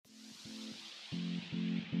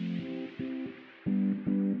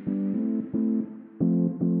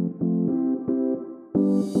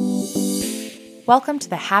Welcome to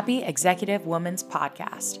the Happy Executive Woman's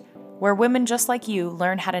Podcast, where women just like you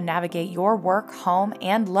learn how to navigate your work, home,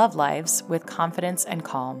 and love lives with confidence and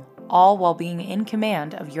calm, all while being in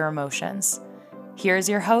command of your emotions. Here's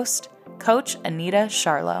your host, Coach Anita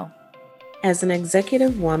Charlo. As an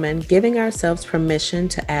executive woman, giving ourselves permission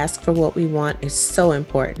to ask for what we want is so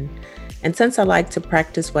important. And since I like to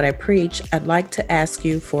practice what I preach, I'd like to ask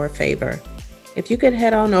you for a favor. If you could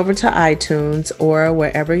head on over to iTunes or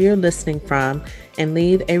wherever you're listening from and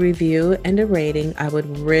leave a review and a rating, I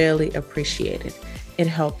would really appreciate it. It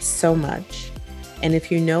helps so much. And if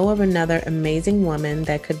you know of another amazing woman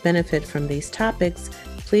that could benefit from these topics,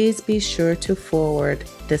 please be sure to forward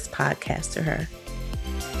this podcast to her.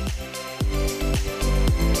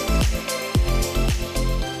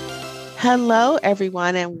 Hello,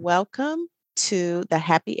 everyone, and welcome to the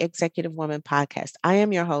Happy Executive Woman podcast. I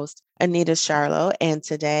am your host, Anita Charlo, and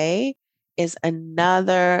today is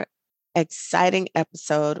another exciting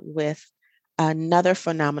episode with another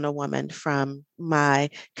phenomenal woman from my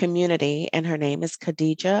community, and her name is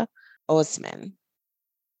Khadija Usman.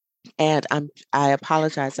 And I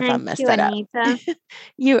apologize if I messed that up.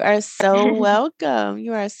 You are so welcome.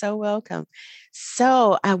 You are so welcome.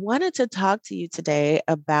 So I wanted to talk to you today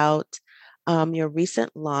about your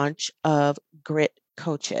recent launch of Grit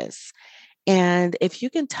Coaches. And if you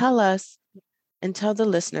can tell us and tell the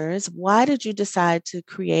listeners, why did you decide to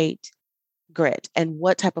create Grit and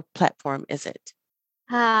what type of platform is it?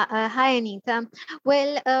 Hi, Anita.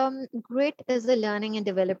 Well, Grit is a learning and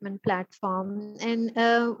development platform. And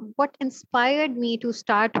what inspired me to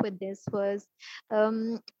start with this was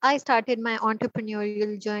I started my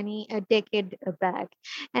entrepreneurial journey a decade back.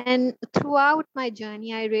 And throughout my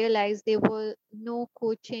journey, I realized there was no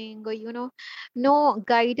coaching or, no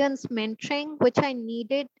guidance mentoring, which I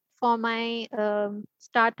needed for my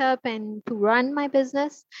startup and to run my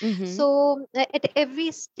business. Mm-hmm. So at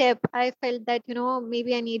every step, I felt that,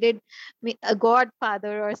 maybe I needed a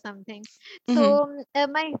godfather or something. So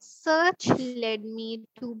my search led me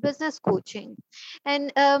to business coaching.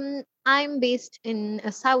 And I'm based in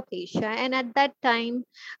South Asia. And at that time,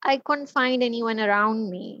 I couldn't find anyone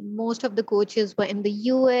around me. Most of the coaches were in the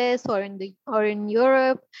US or in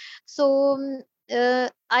Europe. So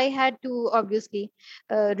I had to obviously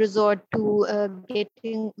resort to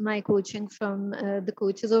getting my coaching from the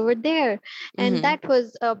coaches over there. And that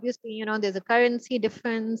was obviously, there's a currency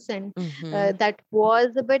difference, and that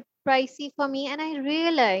was a bit pricey for me. And I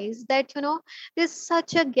realized that, there's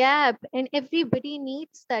such a gap, and everybody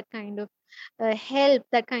needs that kind of help,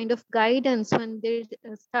 that kind of guidance when they're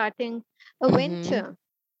starting a venture.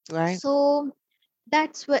 Right. So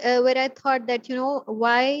that's where I thought that,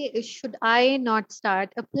 why should I not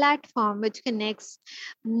start a platform which connects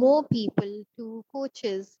more people to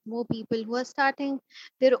coaches, more people who are starting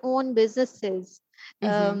their own businesses.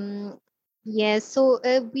 Yes, so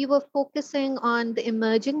we were focusing on the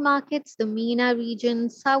emerging markets, the MENA region,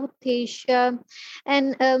 South Asia,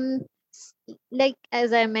 and like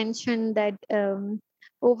as I mentioned that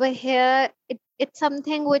over here it's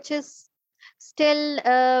something which is still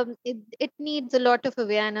it needs a lot of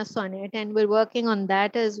awareness on it, and we're working on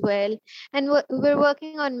that as well. And we're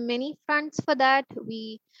working on many fronts for that.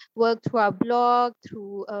 We work through our blog,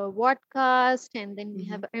 through a podcast, and then we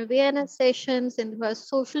have awareness sessions and through our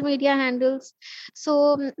social media handles.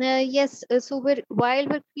 So yes, so while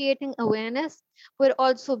we're creating awareness, we're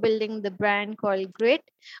also building the brand called Grit,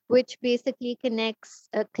 which basically connects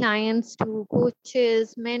clients to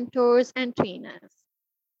coaches, mentors, and trainers.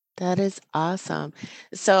 That is awesome.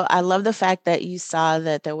 So I love the fact that you saw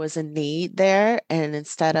that there was a need there. And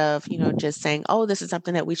instead of, just saying, oh, this is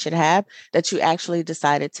something that we should have, that you actually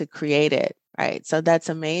decided to create it. Right. So that's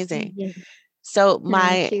amazing. Yes. So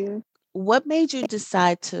Thank you. what made you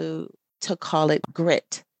decide to call it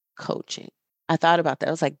Grit Coaching? I thought about that.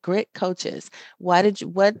 I was like, Grit Coaches. How did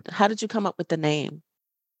you come up with the name?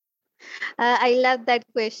 I love that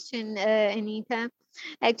question, Anita.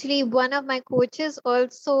 Actually, one of my coaches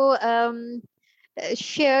also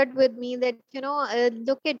shared with me that,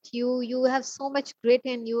 look at you, you have so much grit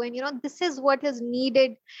in you, and this is what is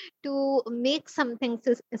needed to make something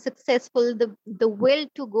successful, the will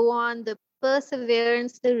to go on, the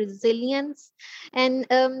perseverance, the resilience. And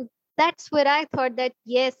that's where I thought that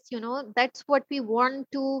yes, that's what we want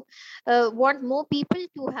more people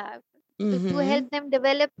to have, to help them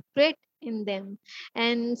develop grit in them.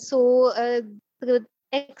 And so the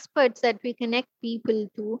experts that we connect people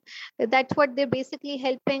to, that's what they're basically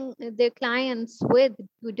helping their clients with,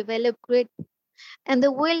 to develop grit and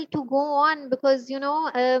the will to go on. Because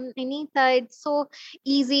Anita, it's so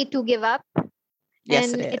easy to give up,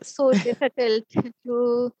 Yes, it And it's is. so difficult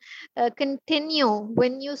to continue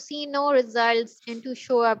when you see no results, and to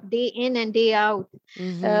show up day in and day out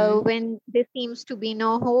Mm-hmm. when there seems to be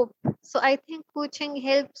no hope. So I think coaching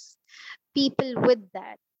helps people with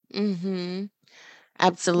that. Mm-hmm. Yeah.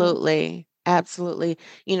 Absolutely. Absolutely.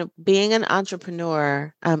 Being an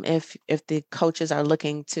entrepreneur, if the coaches are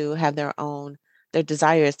looking to have their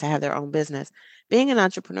desires to have their own business, being an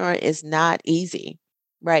entrepreneur is not easy,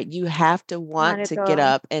 right? You have to Not want at to get all.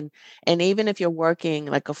 up and even if you're working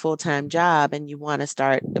like a full-time job and you want to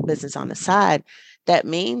start a business on the side, that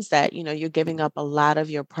means that, you're giving up a lot of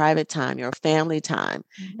your private time, your family time.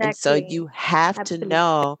 And so Exactly. you have to Absolutely.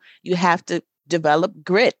 know, you have to develop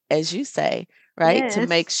grit, as you say, right? To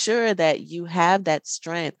make Yes. sure that you have that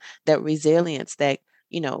strength, that resilience, that,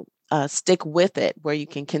 stick with it where you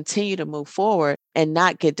can continue to move forward and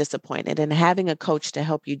not get disappointed. And having a coach to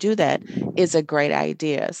help you do that is a great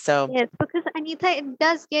idea. So, Yes, because Anita, it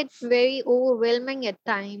does get very overwhelming at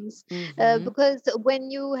times. mm-hmm, Because when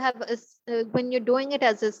you're doing it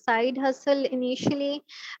as a side hustle initially,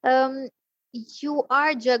 um, you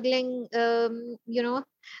are juggling,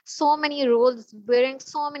 so many roles, wearing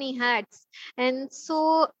so many hats, and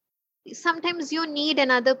so sometimes you need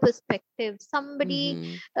another perspective, somebody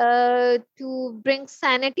mm-hmm. to bring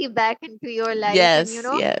sanity back into your life, and Yes,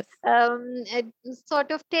 yes.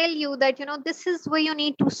 sort of tell you that this is where you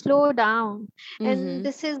need to slow down, and Mm-hmm.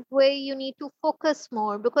 this is where you need to focus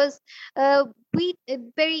more, because uh, we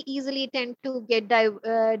very easily tend to get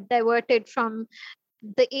diverted from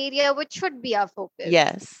the area which should be our focus.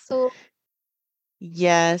 Yes. So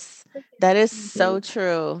Yes, that is so indeed.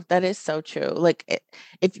 true. That is so true. Like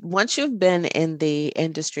if once you've been in the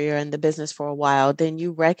industry or in the business for a while, then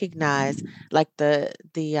you recognize like the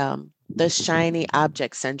shiny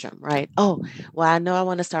object syndrome, right? Oh, well, I know I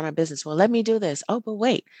want to start my business. Well, let me do this. Oh, but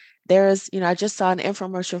wait, I just saw an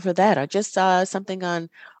infomercial for that. I just saw something on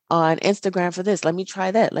Instagram for this. Let me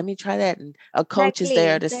try that. Let me try that. And a coach is Exactly,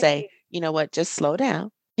 there to say, exactly. you know what, just slow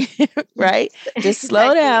down. Right? Yes, Just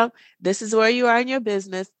slow exactly. down. This is where you are in your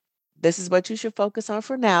business. This is what you should focus on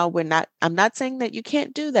for now. I'm not saying that you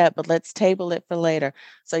can't do that, but let's table it for later.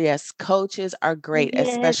 So yes, coaches are great, Yes.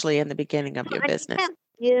 especially in the beginning of So, your business. Anita,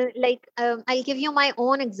 yeah, like, I'll give you my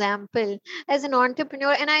own example as an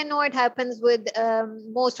entrepreneur, and I know it happens with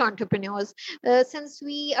most entrepreneurs. Since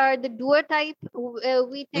we are the doer type,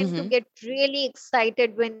 we tend to Hmm. get really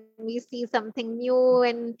excited when we see something new,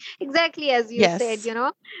 and exactly as you said,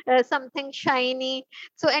 Yes. something shiny.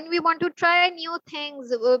 So, and we want to try new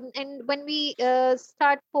things, and when we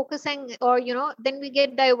start focusing, or then we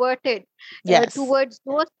get diverted Yes. towards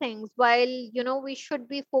those things, while we should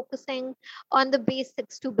be focusing on the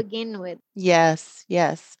basics to begin with. Yes.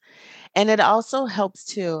 Yes. And it also helps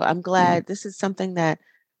too. I'm glad this is something that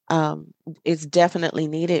um, is definitely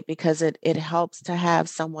needed because it helps to have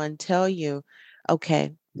someone tell you,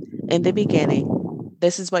 okay, in the beginning,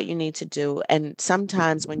 this is what you need to do. And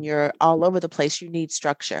sometimes when you're all over the place, you need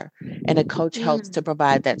structure. And a coach helps Mm, to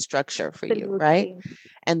provide that structure for you, right? absolutely.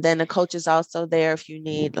 And then a coach is also there if you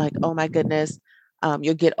need, like, oh my goodness,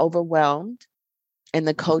 you'll get overwhelmed and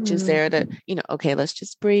the coach is there Mm, to, okay, let's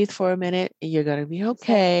just breathe for a minute and you're going to be exactly.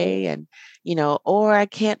 okay. And, or I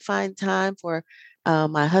can't find time for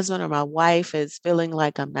my husband or my wife is feeling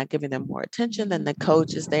like I'm not giving them more attention. Then the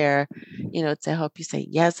coach is there, to help you say,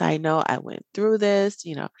 yes, I know I went through this,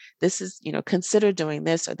 this is, consider doing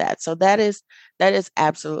this or that. So that is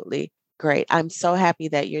absolutely great. I'm so happy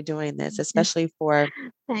that you're doing this, especially for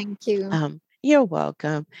Thank you. you're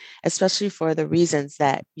welcome, especially for the reasons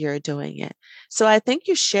that you're doing it. So I think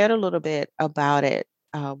you shared a little bit about it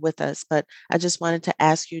with us, but I just wanted to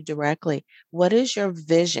ask you directly, what is your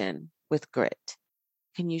vision with grit?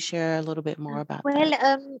 Can you share a little bit more about Well,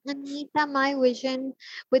 that? Anita, my vision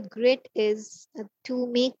with Grit is to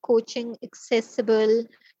make coaching accessible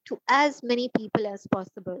to as many people as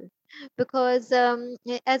possible. Because,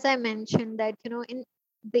 as I mentioned, that, in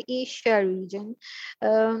the Asia region,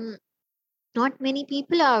 um, not many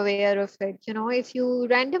people are aware of it. If you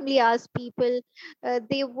randomly ask people,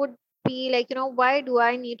 they would be like, why do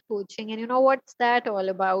I need coaching, and what's that all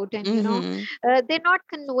about, and Mm-hmm. they're not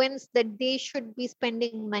convinced that they should be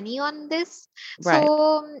spending money on this. Right.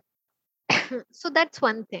 So so that's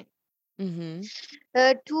one thing, Mm-hmm.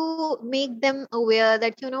 to make them aware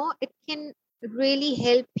that it can really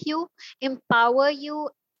help you, empower you,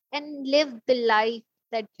 and live the life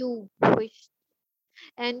that you wish,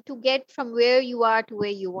 and to get from where you are to where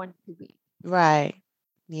you want to be. Right.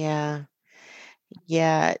 Yeah.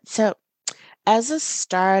 Yeah. So as a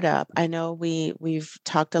startup, I know we've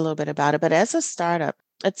talked a little bit about it, but as a startup,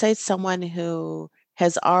 let's say someone who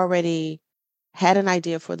has already had an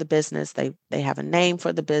idea for the business. They have a name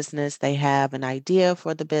for the business. They have an idea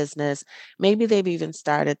for the business. Maybe they've even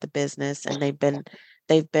started the business and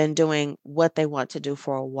they've been doing what they want to do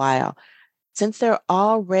for a while. Since they're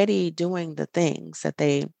already doing the things that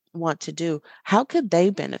they want to do, how could they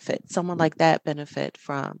benefit? Someone like that benefit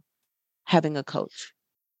from having a coach?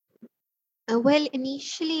 Well,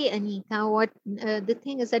 initially, Anika, what the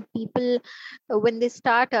thing is that people, when they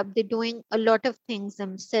start up, they're doing a lot of things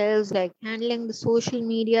themselves, like handling the social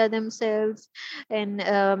media themselves,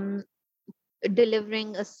 and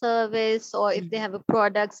delivering a service, or if they Mhm. have a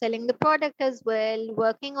product, selling the product as well,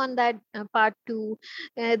 working on that part too.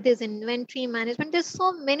 There's inventory management, there's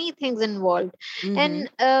so many things involved. Mhm.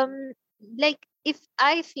 And like, if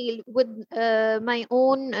I feel with my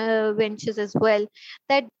own ventures as well,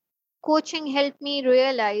 that coaching helped me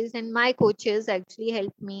realize, and my coaches actually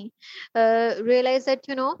helped me realize that,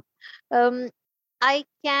 um, I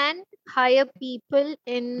can hire people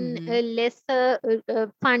in Mhm. lesser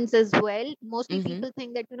funds as well. Mostly Mhm. people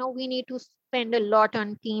think that, we need to spend a lot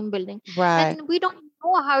on team building, Right. and we don't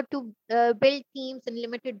know how to build teams and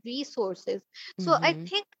limited resources. So I Mhm.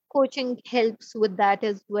 think coaching helps with that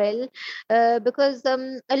as well, because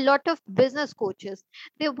a lot of business coaches,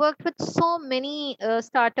 they worked with so many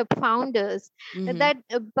startup founders, Mhm.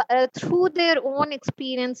 that through their own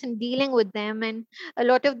experience in dealing with them, and a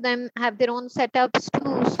lot of them have their own setups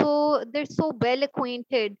too, so they're so well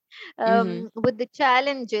acquainted Mhm. with the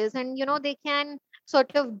challenges, and they can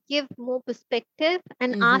sort of give more perspective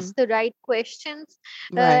and Mhm. ask the right questions,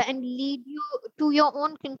 Right. and lead you to your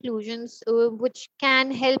own conclusions, which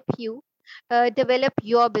can help you develop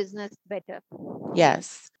your business better.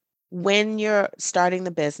 Yes. When you're starting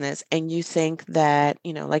the business and you think that,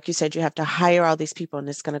 like you said, you have to hire all these people and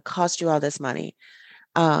it's going to cost you all this money.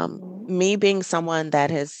 Mhm. Me being someone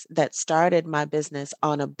that started my business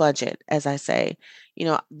on a budget, as I say,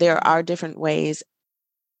 there are different ways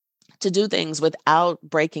to do things without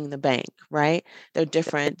breaking the bank, right? There are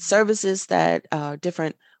different services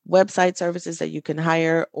different website services that you can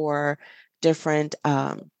hire, or different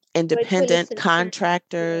Virtual independent assistant.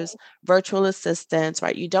 contractors, Yeah. virtual assistants,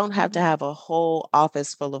 right? You don't have to Mhm. have a whole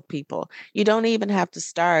office full of people. You don't even have to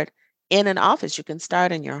start in an office. You can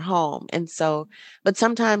start in your home. And so, but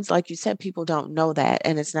sometimes, like you said, people don't know that.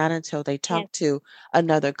 And it's not until they Yes. talk to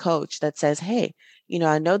another coach that says, hey,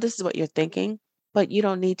 I know this is what you're thinking, but you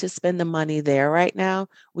don't need to spend the money there right now.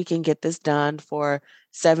 We can get this done for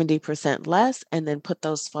 70% less and then put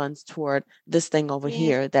those funds toward this thing over Yes.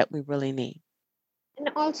 here that we really need. And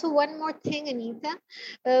also, one more thing, Anita.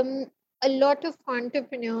 Um, a lot of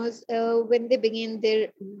entrepreneurs, when they begin, they're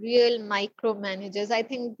real micromanagers. I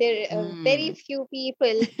think there are very Mm. few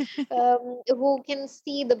people who can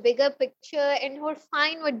see the bigger picture and who are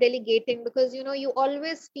fine with delegating, because you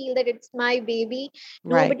always feel that it's my baby.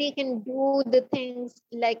 Right. Nobody can do the things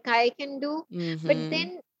like I can do. But Mm-hmm.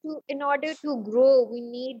 then, in order to grow, we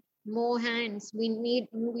need more hands. We need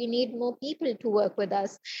more people to work with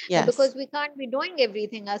us, Yes. because we can't be doing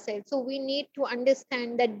everything ourselves. So we need to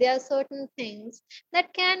understand that there are certain things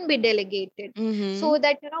that can be delegated, Mm-hmm. so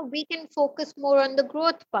that we can focus more on the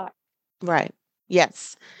growth part. Right.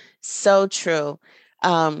 Yes. So true.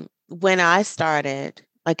 When I started,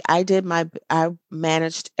 like I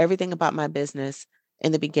managed everything about my business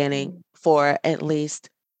in the beginning Mm. for at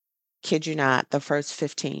least, kid you not, the first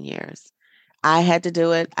 15 years. I had to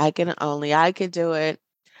do it. Only I could do it.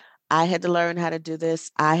 I had to learn how to do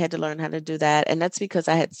this. I had to learn how to do that. And that's because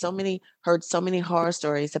I had heard so many horror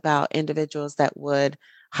stories about individuals that would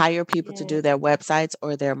hire people to do Yes. their websites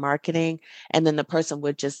or their marketing. And then the person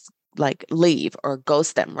would just like leave or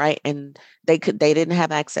ghost them, right? And they didn't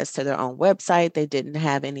have access to their own website. They didn't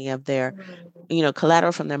have any of their, Mm.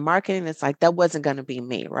 collateral from their marketing. It's like that wasn't going to be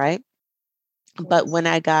me, right? But Yes.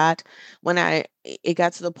 when I it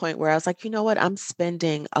got to the point where I was like, you know what, I'm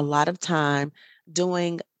spending a lot of time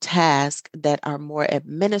doing tasks that are more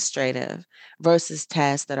administrative versus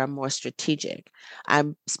tasks that are more strategic.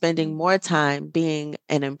 I'm spending more Mhm. time being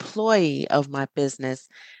an employee of my business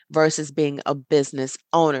versus being a business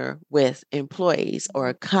owner with employees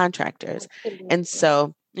or Mhm. contractors. And Absolutely.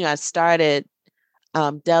 so, I started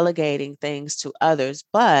delegating things to others.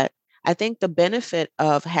 But I think the benefit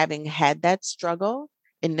of having had that struggle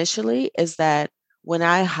initially is that when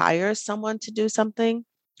I hire someone to do something,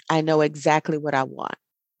 I know exactly what I want,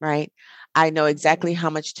 right? I know exactly Mhm. how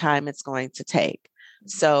much time it's going to take.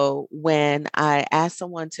 So when I ask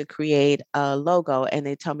someone to create a logo and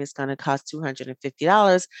they tell me it's going to cost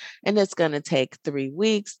 $250 and it's going to take 3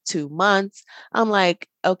 weeks, 2 months, I'm like,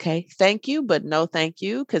 okay, thank you, but no thank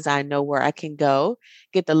you, because I know where I can go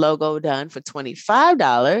get the logo done for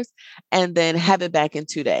 $25 and then have it back in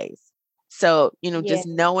 2 days. So, just Yes,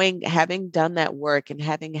 knowing, having done that work and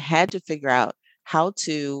having had to figure out how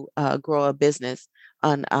to grow a business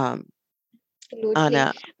on on absolutely.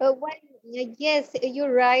 a Well, yes,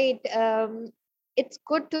 you're right. It's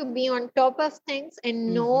good to be on top of things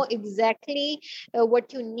and know mhm, exactly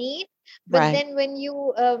what you need. But right. then when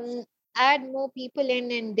you add more people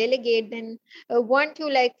in and delegate, then want you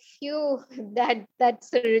like few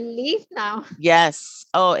that's a relief now. Yes.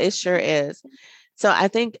 Oh, it sure is. So I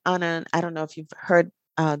think I don't know if you've heard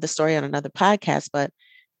the story on another podcast, but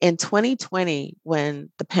in 2020,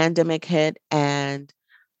 when the pandemic hit and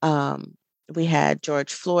um, we had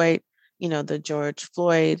George Floyd, the George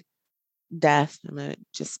Floyd death, I'm going to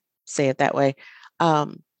just say it that way.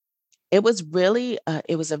 Um, it was really,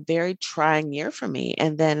 it was a very trying year for me.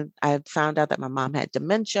 And then I found out that my mom had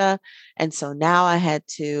dementia. And so now I had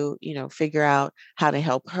to, figure out how to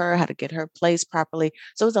help her, how to get her placed properly.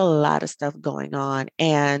 So it was a lot of stuff going on.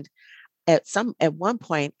 And at one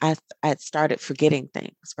point, I started forgetting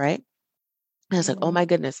things, right? I was like, oh Mhm. my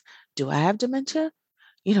goodness, do I have dementia?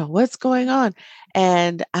 What's going on?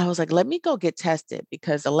 And I was like, let me go get tested,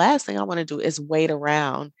 because the last thing I want to do is wait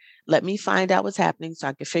around. Let me find out what's happening so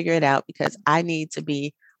I can figure it out, because I need to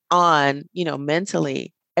be on,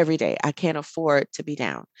 mentally every day. I can't afford to be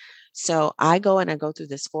down. So I go and I go through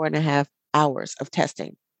this 4.5 hours of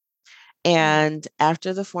testing. Mm. And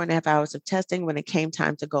after the 4.5 hours of testing, when it came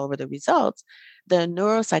time to go over the results, the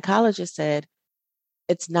neuropsychologist said,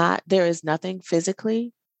 there is nothing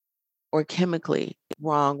physically or chemically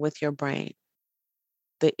wrong with your brain.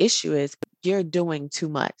 The issue is you're doing too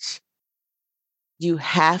much. You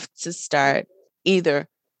have to start either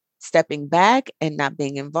stepping back and not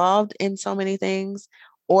being involved in so many things,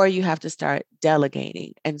 or you have to start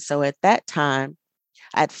delegating. And so at that time,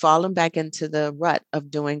 I'd fallen back into the rut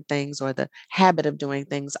of doing things, or the habit of doing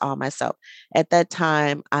things all myself. At that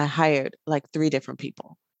time, I hired like 3 different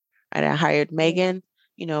people. And I hired Yes. Megan,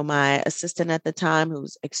 my assistant at the time,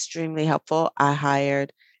 who's extremely helpful. I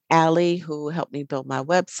hired Allie, who helped me build my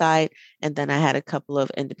website. And then I had a couple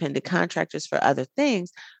of independent contractors for other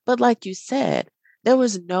things. But like you said, there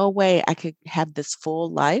was no way I could have this full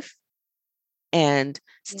life and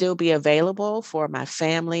Yes. still be available for my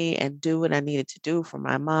family and do what I needed to do for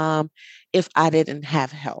my mom if I didn't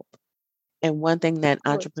have help. And one thing Of that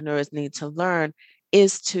course. entrepreneurs need to learn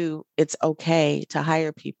is it's okay to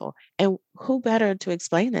hire people. And who better to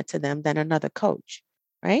explain that to them than another coach,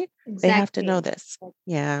 right? They have to know Exactly. this.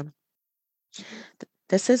 Yeah.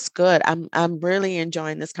 This is good. I'm really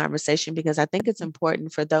enjoying this conversation, because I think it's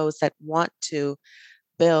important for those that want to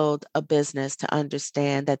build a business to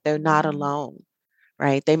understand that they're not Mhm. alone,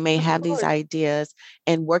 right? They may Of have these course. ideas,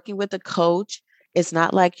 and working with a coach, it's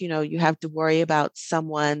not like, you have to worry about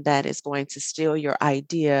someone that is going to steal your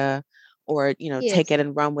idea or, take Yes. it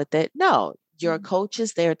and run with it. No, your Mhm. coach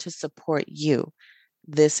is there to support you.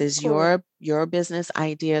 This Of is course. your business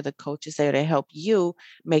idea. The coach is there to help you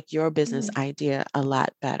make your business Mhm. idea a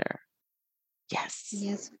lot better. Yes.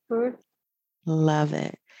 Yes, of course. Love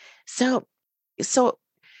it. So, so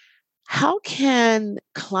how can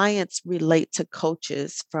clients relate to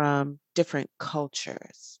coaches from different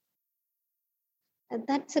cultures?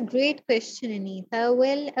 That's a great question, Anita.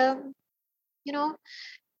 Well, you know,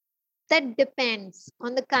 that depends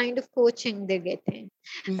on the kind of coaching they're getting.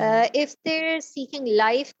 Mhm, If they're seeking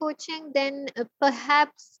life coaching, then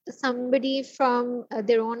perhaps somebody from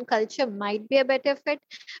their own culture might be a better fit,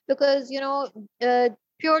 because,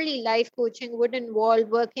 purely life coaching would involve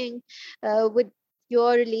working with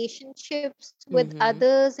your relationships with mhm,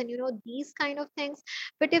 others and these kind of things.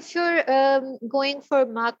 But if you're going for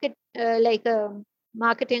like a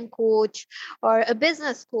marketing coach or a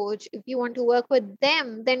business coach, if you want to work with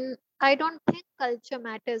them, then I don't think culture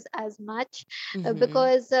matters as much, mhm.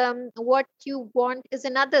 because what you want is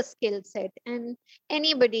another skill set, and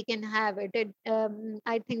anybody can have it.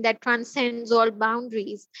 I think that transcends all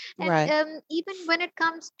boundaries. And Right. even when it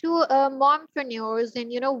comes to mompreneurs and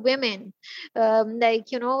women, like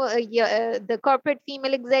yeah, the corporate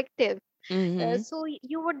female executive, Mhm, so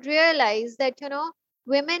you would realize that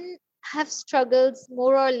women have struggles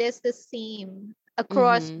more or less the same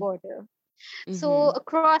across mhm, border, so mhm,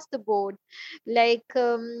 across the board, like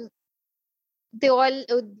they all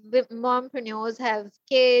mompreneurs have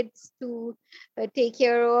kids to take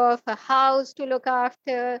care of, a house to look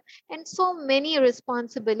after, and so many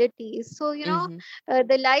responsibilities. So Hmm.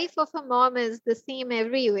 the life of a mom is the same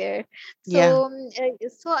everywhere. Yeah. So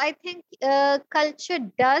so I think culture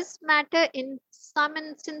does matter in some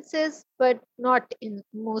instances, but not in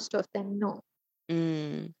most of them. No.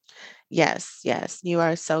 Mm. Yes, yes, you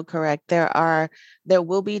are so correct. There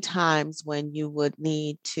will be times when you would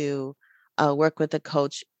need to work with a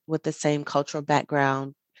coach with the same cultural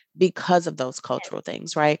background because of those Yes. cultural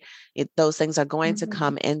things, right? Those things are going to Mhm.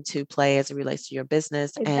 come into play as it relates to your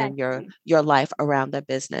business and Exactly. your life around the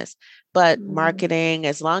business. But Mhm. marketing,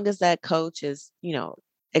 as long as that coach is,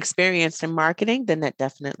 experienced in marketing, then that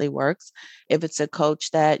definitely works. If it's a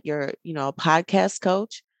coach that you're, a podcast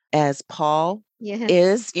coach, as Paul Yes.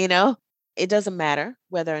 is, it doesn't matter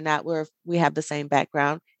whether or not we have the same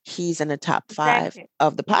background. He's in the top five Exactly.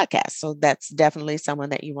 of the podcast. So that's definitely someone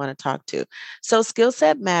that you want to talk to. So skill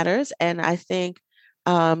set matters. And I think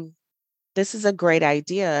um, this is a great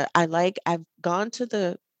idea. I've gone to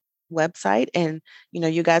the website, and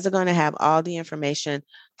you guys are going to have all the information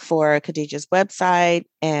for Khadijah's website,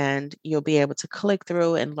 and you'll be able to click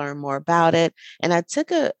through and learn more about it. And I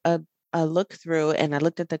took a look through, and I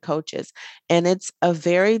looked at the coaches, and it's a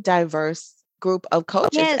very diverse group of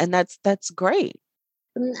coaches, Yes. and that's great.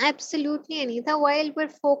 Absolutely, Anita. While we're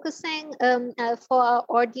focusing for our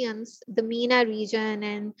audience, the MENA region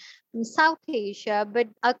and South Asia, but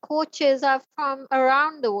our coaches are from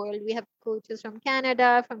around the world. We have coaches from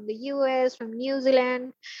Canada, from the US, from New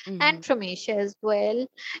Zealand, Hmm. and from Asia as well.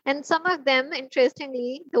 And some of them,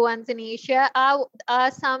 interestingly, the ones in Asia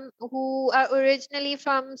are some who are originally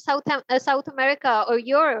from South America or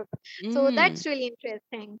Europe. So Mm, that's really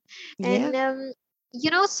interesting. yeah. And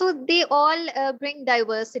so they all bring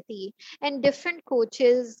diversity, and different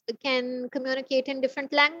coaches can communicate in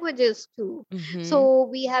different languages too. Hmm. So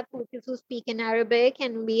we have coaches who speak in Arabic,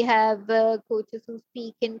 and we have coaches who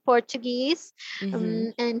speak in Portuguese, Hmm.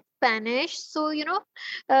 and Spanish. So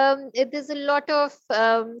there's a lot of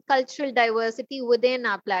cultural diversity within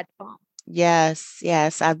our platform. Yes,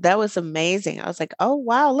 yes. That was amazing. I was like, oh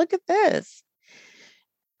wow, look at this.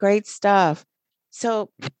 Great stuff.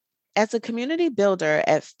 So, as a community builder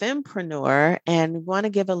at Fempreneur, and we want to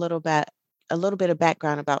give a little bit of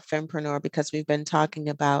background about Fempreneur because we've been talking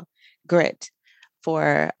about grit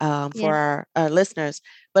for Yeah. our listeners.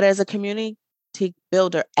 But as a community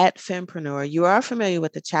builder at Fempreneur, you are familiar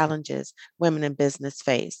with the challenges women in business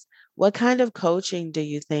face. What kind of coaching do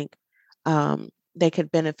you think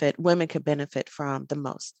women could benefit from the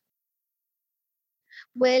most?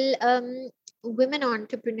 Well, women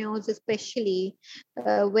entrepreneurs, especially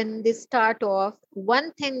when they start off,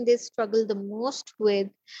 one thing they struggle the most with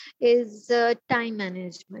is time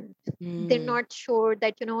management. They're Mm, not sure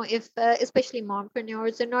that, if, especially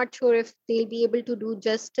mompreneurs, they're not sure if they'll be able to do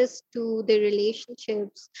justice to their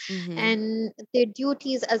relationships mm-hmm, and their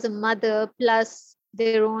duties as a mother plus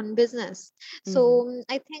their own business. So mm-hmm,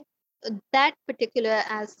 I think that particular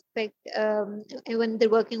aspect, when they're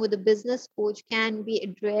working with a business coach, can be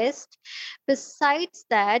addressed. Besides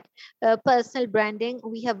that, personal branding,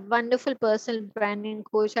 we have wonderful personal branding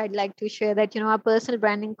coach. I'd like to share that our personal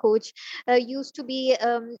branding coach used to be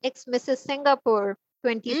ex Mrs. Singapore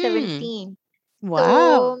mm. 2017.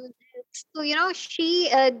 Wow. So, she,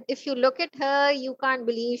 if you look at her, you can't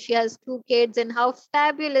believe she has two kids and how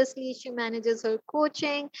fabulously she manages her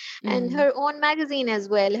coaching and Mhm, her own magazine as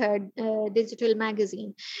well, her digital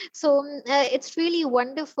magazine. So, it's really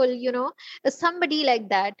wonderful, somebody like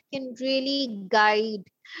that can really guide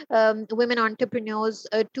women entrepreneurs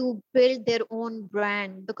to build their own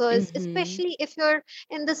brand. Because, mhm, especially if you're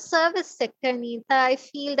in the service sector, Neeta, I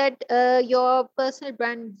feel that your personal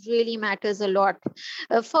brand really matters a lot.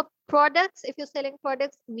 For products, if you're selling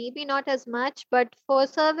products, maybe not as much, but for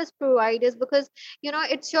service providers, because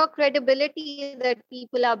it's your credibility that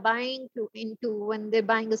people are buying into when they're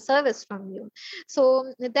buying a service from you.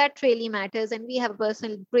 So that really matters, and we have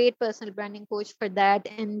a great personal branding coach for that,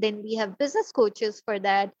 and then we have business coaches for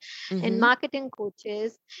that, and mhm. marketing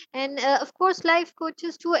coaches, and of course life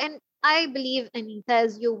coaches too. And I believe, Anita,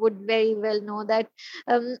 as you would very well know, that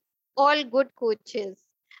um, all good coaches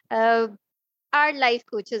uh, are life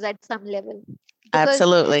coaches at some level, because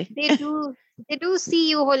Absolutely. they do they do see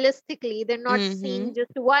you holistically. They're not seeing Mhm.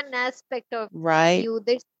 just one aspect of Right. you.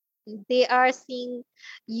 They are seeing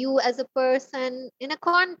you as a person in a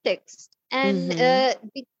context, and Mhm.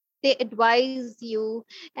 they advise you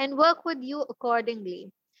and work with you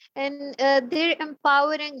accordingly, and they're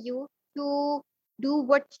empowering you to do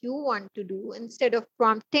what you want to do instead of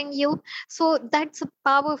prompting you. So that's a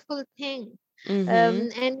powerful thing.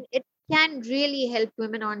 Mm-hmm. And it can really help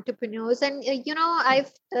women entrepreneurs. And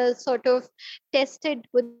I've sort of tested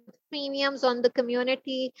with premiums on the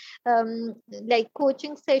community, like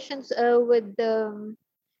coaching sessions with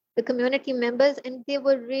the community members, and they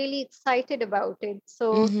were really excited about it.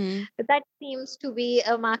 So Mm-hmm. that seems to be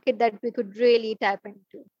a market that we could really tap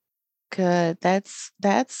into. Good.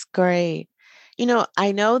 That's great.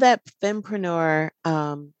 I know that Fempreneur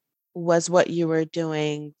was what you were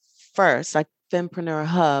doing first, like Fempreneur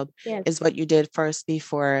Hub Yes. is what you did first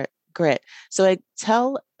before Grit. So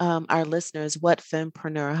tell our listeners what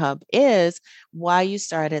Fempreneur Hub is, why you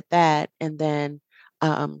started that, and then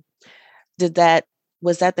um, did that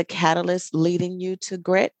was that the catalyst leading you to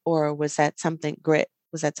Grit, or was that something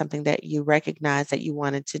that you recognized that you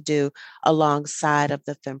wanted to do alongside of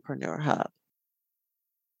the Fempreneur Hub?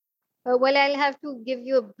 Well, I'll have to give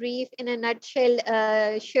you a brief in a nutshell,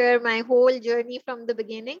 share my whole journey from the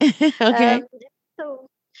beginning. Okay. Um,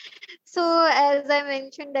 so, as I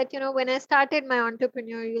mentioned that, when I started my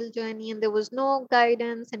entrepreneurial journey and there was no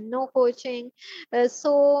guidance and no coaching, I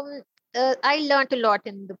learned a lot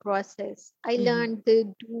in the process. I Mhm. learned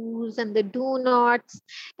the do's and the do nots.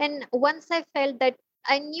 And once I felt that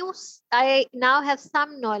I now have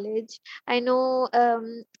some knowledge, I know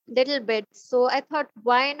little bit. So I thought,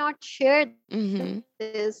 why not share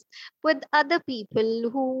this with other people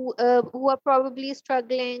who are probably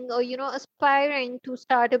struggling, or aspiring to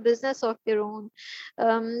start a business of their own.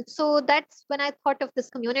 So that's when I thought of this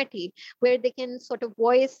community where they can sort of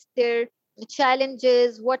voice their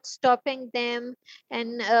challenges, what's stopping them,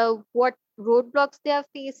 and what roadblocks they are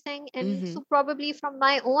facing. And Mhm. so probably from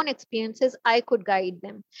my own experiences I could guide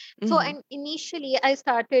them. So, Mhm. and initially I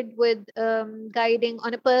started with guiding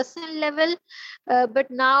on a personal level, but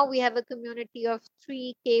now we have a community of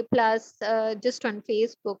 3K plus just on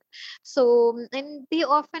Facebook. So, and they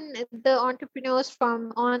often, the entrepreneurs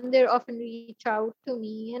from on there often reach out to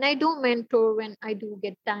me, and I do mentor when I do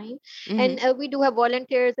get time. And Mhm. we do have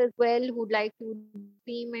volunteers as well who'd like to do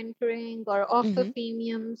free mentoring or offer Mhm.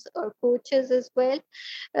 premiums or coaches as well.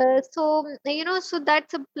 So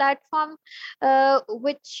that's a platform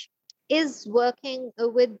which is working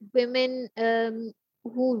with women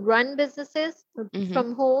who run businesses Mhm.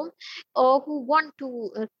 from home, or who want to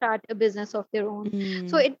start a business of their own.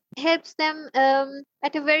 So Mm. it helps them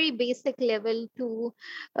at a very basic level to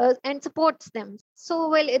and supports them. So,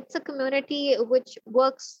 well, it's a community which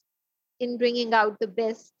works in bringing out the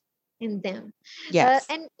best in them. Yes.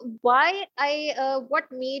 And why I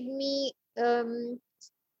what made me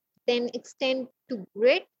then extend to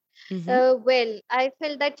grit. Mhm. Well, I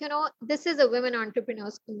felt that this is a women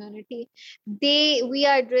entrepreneurs community. We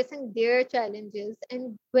are addressing their challenges,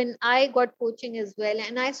 and when I got coaching as well,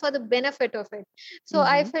 and I saw the benefit of it, so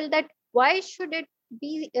I Mhm. felt that why should it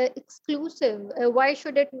be exclusive? Why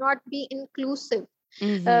should it not be inclusive?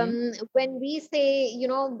 Mhm. When we say,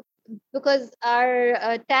 because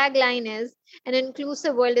our tagline is an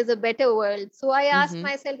inclusive world is a better world. So I asked Mhm.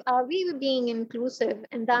 myself, are we being inclusive?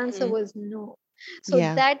 And the answer Mhm. was no. So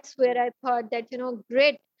Yeah. that's where I thought that,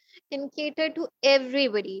 grit can cater to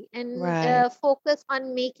everybody and Right. focus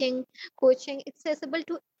on making coaching accessible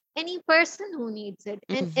to any person who needs it.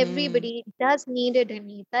 And Mhm. everybody does need it and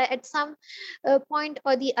need that at some point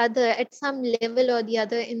or the other, at some level or the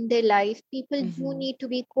other in their life. People do Mhm. need to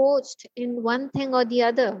be coached in one thing or the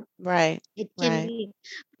other. Right. It can Right. be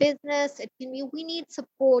business, it can be, we need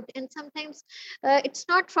support. And sometimes it's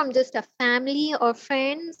not from just a family or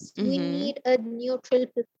friends, we need Mhm. a neutral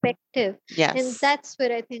perspective. And Yes. that's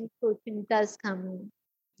where I think coaching does come in.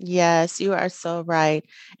 Yes, you are so right.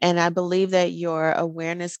 And I believe that your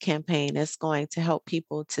awareness campaign is going to help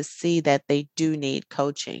people to see that they do need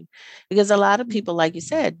coaching. Because a lot of Mm. people, like you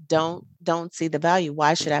said, don't see the value.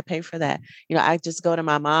 Why should I pay for that? I just go to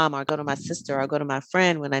my mom or go to my sister or go to my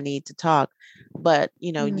friend when I need to talk. But,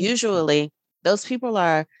 Mm. usually those people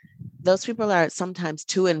are those people are sometimes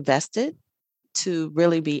too invested to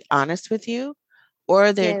really be honest with you,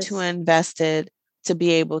 or they're too Yes. invested to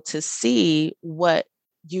be able to see what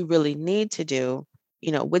you really need to do,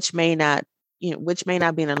 which may not, which may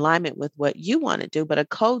not be in alignment with what you want to do. But a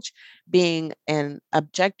coach, being an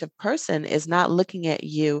objective person, is not looking at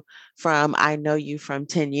you from, I know you from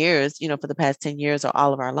 10 years, for the past 10 years or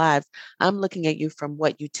all of our lives. I'm looking at you from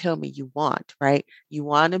what you tell me you want, right? You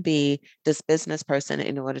want to be this business person.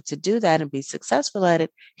 In order to do that and be successful at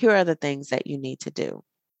it, here are the things that you need to do,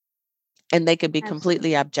 and they could be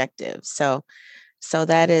completely Absolutely. objective. So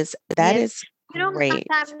that is Yes. Great.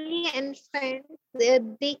 family and friends,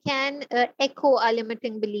 they can echo our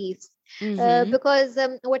limiting beliefs, Mm-hmm. because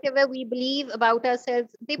whatever we believe about ourselves,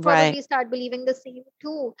 they Right. probably start believing the same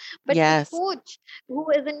too. But the Yes. coach, who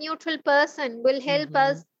is a neutral person, will help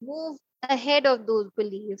Mm-hmm. us move ahead of those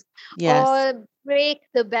beliefs, Yes. or break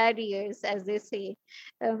the barriers, as they say.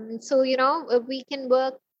 So we can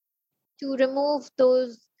work to remove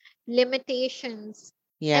those limitations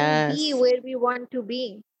and be Yes. where we want to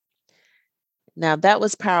be. Now that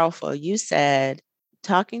was powerful. You said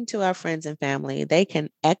talking to our friends and family, they can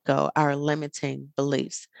echo our limiting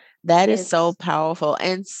beliefs. That is so Yes. powerful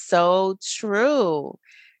and so true.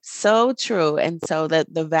 So true. And so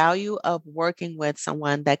that the value of working with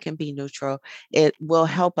someone that can be neutral, it will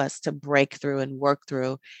help us to break through and work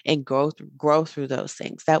through and grow through those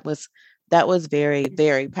things. That was very,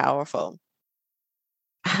 very powerful.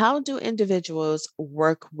 How do individuals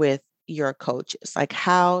work with your coaches? Like,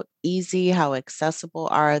 how easy, how accessible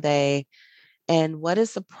are they? And what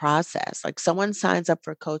is the process? Like, someone signs up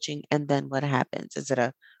for coaching, and then what happens? Is it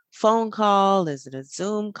a phone call? Is it a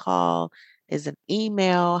Zoom call? Is it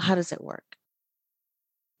email? How does it work?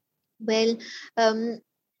 Well, um,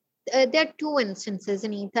 there are two instances,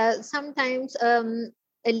 Anita. Sometimes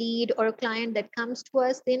a lead or a client that comes to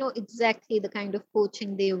us, they know exactly the kind of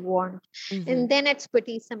coaching they want. Mm-hmm. And then it's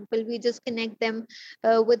pretty simple. We just connect them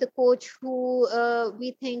with a coach who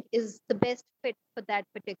we think is the best fit for that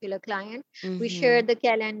particular client. We share Mm-hmm. the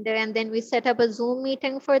calendar, and then we set up a Zoom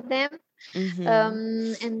meeting for them.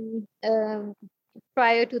 Mm-hmm. And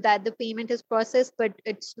prior to that, the payment is processed, but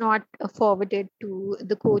it's not forwarded to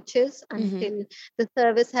the coaches Mm-hmm. until the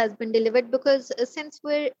service has been delivered, because since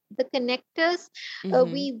we're the connectors,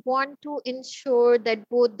 Mm-hmm. we want to ensure that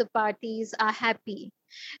both the parties are happy.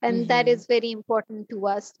 And that Mm-hmm. is very important to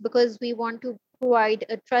us, because we want to provide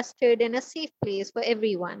a trusted and a safe place for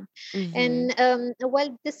everyone. Mm-hmm. And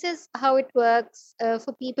well, this is how it works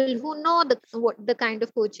for people who know the kind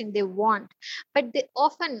of coaching they want. But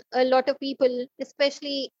often a lot of people,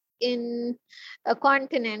 especially in a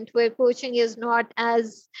continent where coaching is not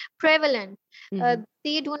as prevalent, Mm-hmm.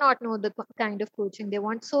 they do not know the kind of coaching they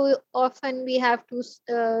want. So often we have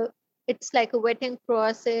to it's like a vetting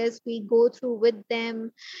process. We go through with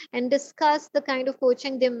them and discuss the kind of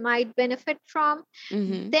coaching they might benefit from.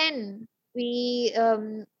 Mm-hmm. Then we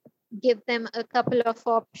give them a couple of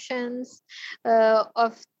options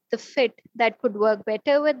of the fit that could work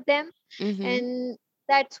better with them. Mm-hmm. And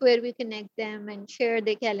that's where we connect them and share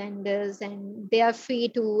their calendars, and they are free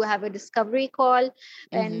to have a discovery call,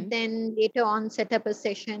 and Mm-hmm. then later on set up a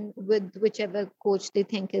session with whichever coach they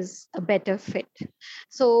think is a better fit.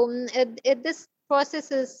 So this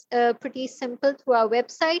process is pretty simple through our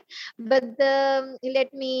website. But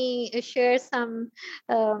let me share some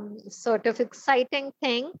sort of exciting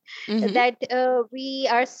thing, Mm-hmm. that we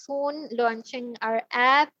are soon launching our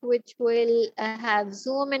app, which will have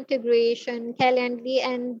Zoom integration, Calendly,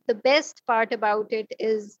 and the best part about it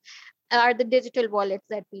is are the digital wallets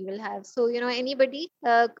that we will have. So anybody,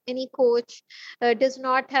 any coach, does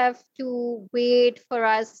not have to wait for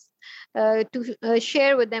us to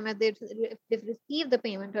share with them if they've received the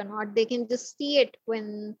payment or not. They can just see it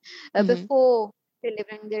when Mm-hmm. before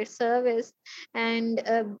delivering their service. And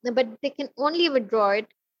but they can only withdraw it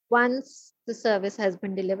once the service has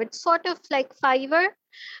been delivered, sort of like Fiverr.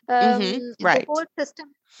 Mm-hmm. The whole Right. system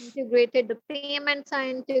is integrated, the payments are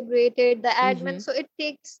integrated, the admin, Mm-hmm. so it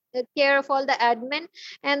takes care of all the admin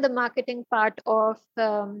and the marketing part of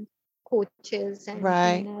coaches and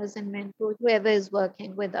Right. trainers and mentors, whoever is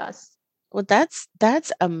working with us. Well,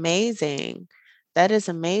 that's amazing. That is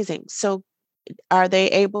amazing. So are they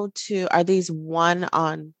able to, are these one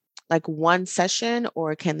on like one session,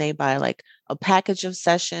 or can they buy like a package of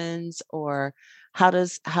sessions, or how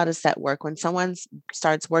does that work? When someone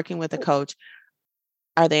starts working with a coach,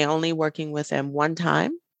 are they only working with them one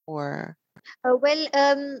time or Well,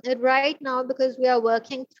 right now, because we are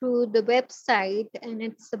working through the website and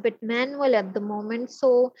it's a bit manual at the moment,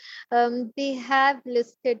 so they have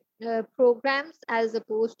listed programs as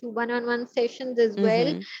opposed to one-on-one sessions as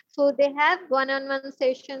well. Mhm. So they have one-on-one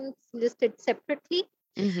sessions listed separately,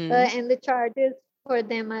 Mhm. and the charges for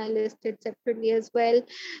them are listed separately as well.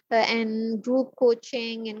 And group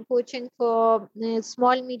coaching and coaching for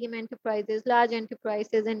small medium enterprises, large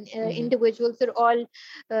enterprises, and Mhm. individuals are all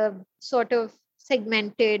sort of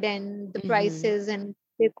segmented, and the Mhm. prices and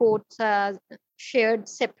their quotes are shared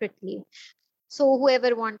separately. So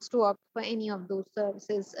whoever wants to opt for any of those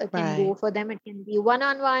services can go Right. for them. It can be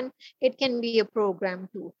one-on-one, it can be a program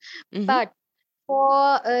too. Mhm. But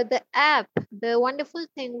for the app, the wonderful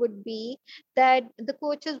thing would be that the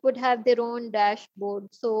coaches would have their own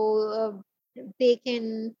dashboard. So they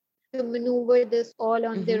can maneuver this all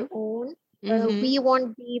on their Mm-hmm. own. Mm-hmm. We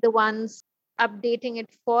won't be the ones updating it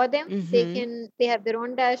for them. Mm-hmm. They have their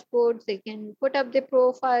own dashboards, they can put up their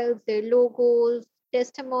profiles, their logos,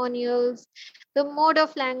 testimonials, the mode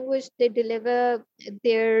of language they deliver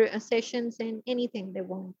their sessions in, anything they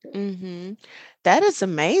want to. Mm-hmm. That is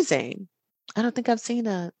amazing. I don't think I've seen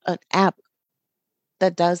an app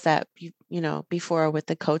that does that, before with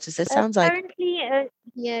the coaches. It sounds like. Currently,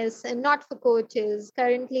 yes, and not for coaches.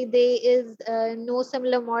 Currently, there is no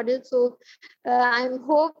similar model. So, I'm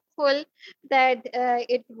hopeful that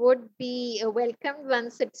it would be welcomed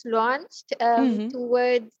once it's launched Mm-hmm.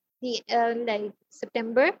 towards the like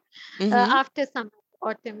September, Mm-hmm. after summer,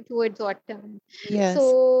 autumn, towards autumn. Yes.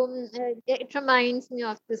 So, it reminds me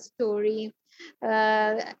of the story.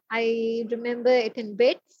 I remember it in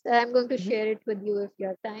bits. I'm going to Mhm. share it with you if you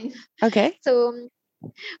have time. Okay. So,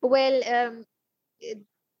 well,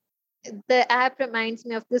 the app reminds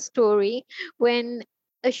me of the story when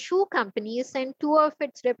a shoe company sent two of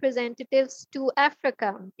its representatives to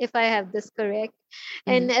Africa, if I have this correct.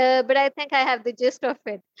 Mm-hmm. And but I think I have the gist of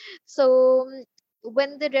it. So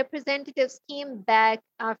when the representatives came back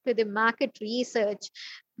after the market research,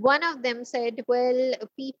 one of them said, "Well,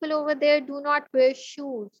 people over there do not wear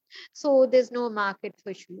shoes, so there's no market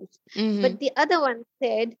for shoes." Mm-hmm. But the other one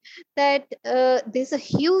said that there's a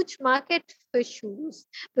huge market for shoes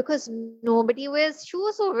because nobody wears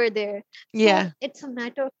shoes over there. So Yeah. it's a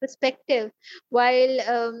matter of perspective. While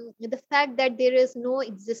the fact that there is no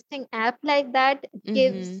existing app like that Mm-hmm.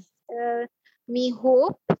 gives me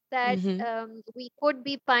hope that Mm-hmm. we could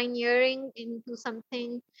be pioneering into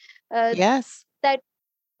something uh, Yes. that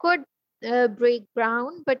could break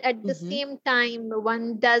ground, but at the Mm-hmm. same time,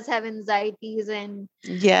 one does have anxieties and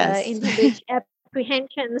Yes. inhibit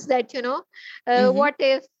apprehensions that, what Mm-hmm.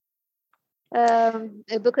 if,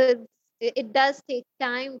 because it does take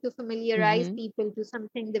time to familiarize Mm-hmm. people to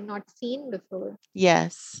something they've not seen before.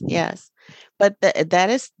 Yes. Yes. But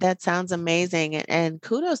that sounds amazing, and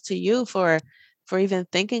kudos to you for even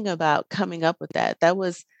thinking about coming up with that. That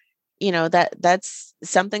was, that's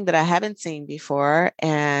something that I haven't seen before.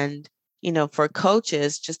 And, for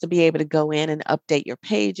coaches, just to be able to go in and update your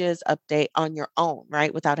pages, update on your own,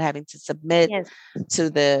 right? Without having to submit Yes. to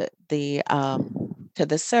the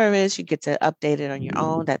service, you get to update it on your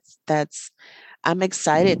own. I'm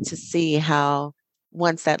excited to see how,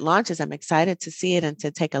 once that launches, I'm excited to see it and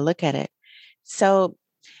to take a look at it. So,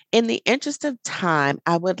 in the interest of time,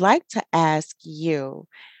 I would like to ask you,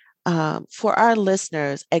 for our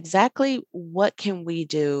listeners, exactly what can we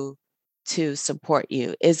do to support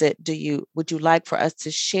you? Would you like for us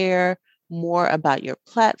to share more about your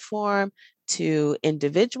platform to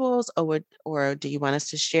individuals, or do you want us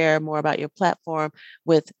to share more about your platform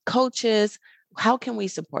with coaches? How can we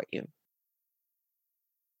support you?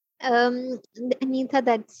 Anita,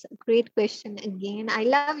 that's a great question again. I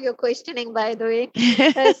love your questioning, by the way.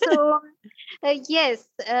 So, yes,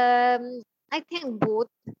 I think both,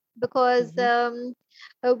 because Hmm.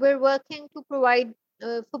 we're working to provide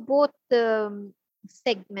for both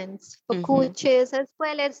segments, for Hmm. coaches as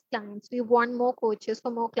well as clients. We want more coaches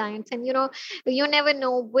for more clients, and you never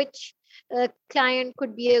know which client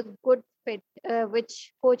could be a good fit,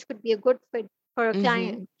 which coach could be a good fit for a Hmm.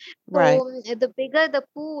 client. Right. So the bigger the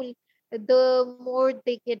pool, the more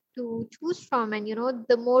they get to choose from, and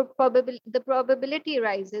the probability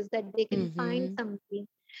rises that they can find Hmm. somebody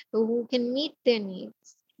who can meet their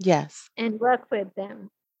needs Yes. and work with them.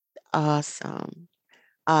 Awesome.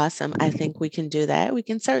 Awesome. I think we can do that. We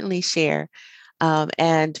can certainly share.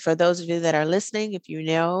 And for those of you that are listening, if you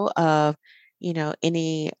know of,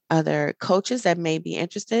 any other coaches that may be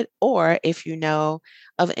interested, or if you know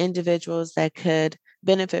of individuals that could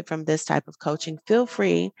benefit from this type of coaching, feel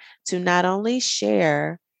free to not only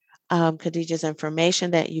share Khadijah's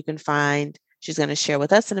information that you can find. She's going to share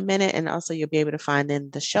with us in a minute, and also you'll be able to find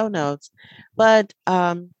in the show notes. But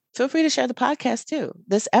feel free to share the podcast too,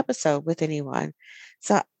 this episode, with anyone.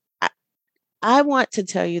 So I, I want to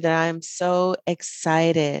tell you that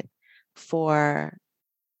for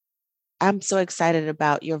I'm so excited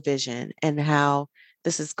about your vision and how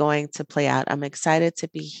this is going to play out. I'm excited to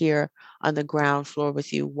be here on the ground floor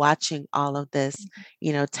with you, watching all of this,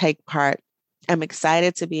 take part. I'm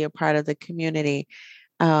excited to be a part of the community,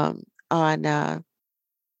 on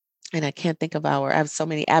and I can't think of I have so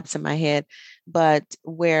many apps in my head, but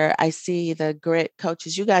where I see the grit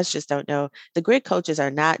coaches, you guys just don't know, the grit coaches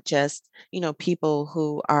are not just, people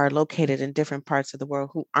who are located in different parts of the world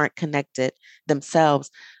who aren't connected themselves,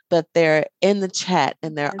 but they're in the chat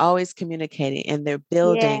and they're Yes. always communicating and they're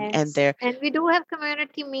building and Yes, they're, and we do have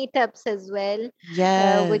community meetups as well,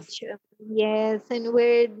 yes, which yes, and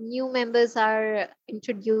where new members are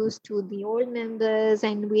introduced to the old members,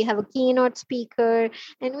 and we have a keynote speaker,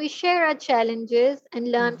 and we share our challenges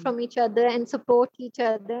and learn mhm. from each other and support each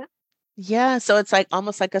other. Yeah, so it's like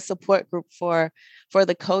almost like a support group for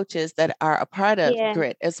the coaches that are a part of Yeah,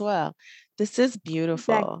 grit as well. This is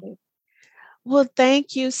beautiful. exactly. Well,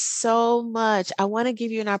 thank you so much. I want to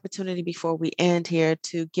give you an opportunity before we end here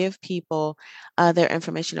to give people their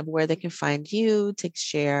information of where they can find you to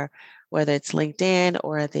share, whether it's LinkedIn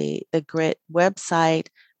or the Grit website.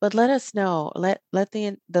 But let us know, let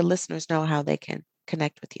the listeners know how they can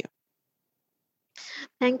connect with you.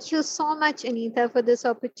 Thank you so much, Anita, for this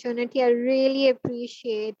opportunity. I really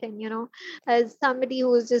appreciate, and as somebody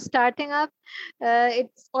who is just starting up,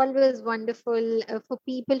 it's always wonderful for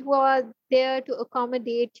people who are there to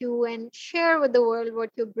accommodate you and share with the world what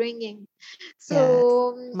you're bringing. Yes,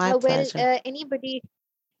 So, my well, pleasure.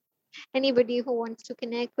 anybody who wants to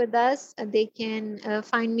connect with us, they can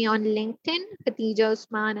find me on LinkedIn, Khadija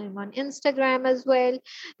Usman. I'm on Instagram as well,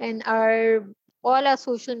 and our all our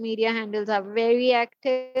social media handles are very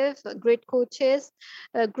active. Great coaches,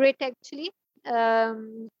 great actually.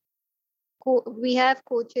 Um, we have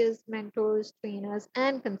coaches, mentors, trainers,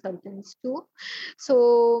 and consultants too.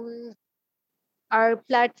 So our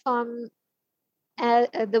platform,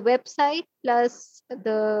 the website plus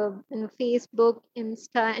the Facebook,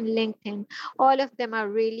 Insta, and LinkedIn. All of them are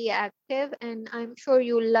really active, and I'm sure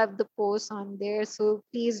you love the posts on there. So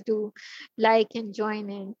please do like and join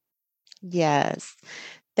in. Yes.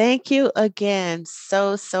 Thank you again.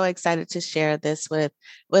 So excited to share this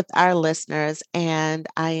with our listeners, and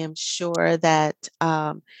I am sure that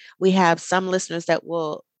we have some listeners that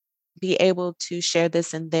will be able to share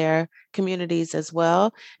this in their communities as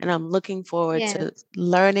well. And I'm looking forward to Yes,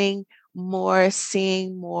 learning more,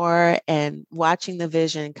 seeing more, and watching the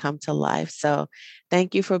vision come to life. So,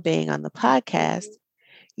 thank you for being on the thank podcast. you.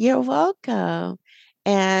 You're welcome.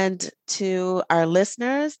 And to our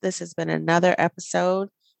listeners, this has been another episode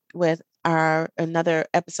of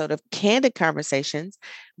Candid Conversations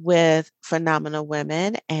with phenomenal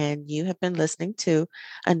women. And you have been listening to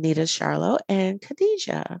Anita Charlo and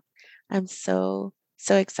Khadija. I'm so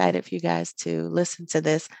excited for you guys to listen to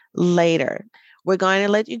this later. We're going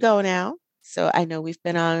to let you go now. So I know we've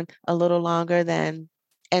been on a little longer than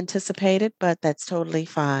anticipated, but that's totally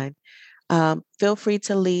fine. Feel free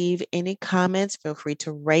to leave any comments. Feel free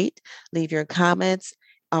to rate, leave your comments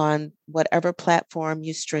on whatever platform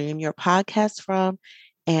you stream your podcast from.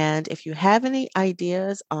 And if you have any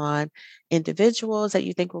ideas on individuals that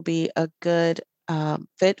you think will be a good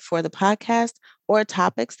fit for the podcast or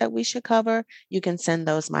topics that we should cover, you can send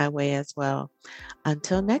those my way as well.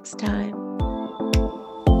 Until next time.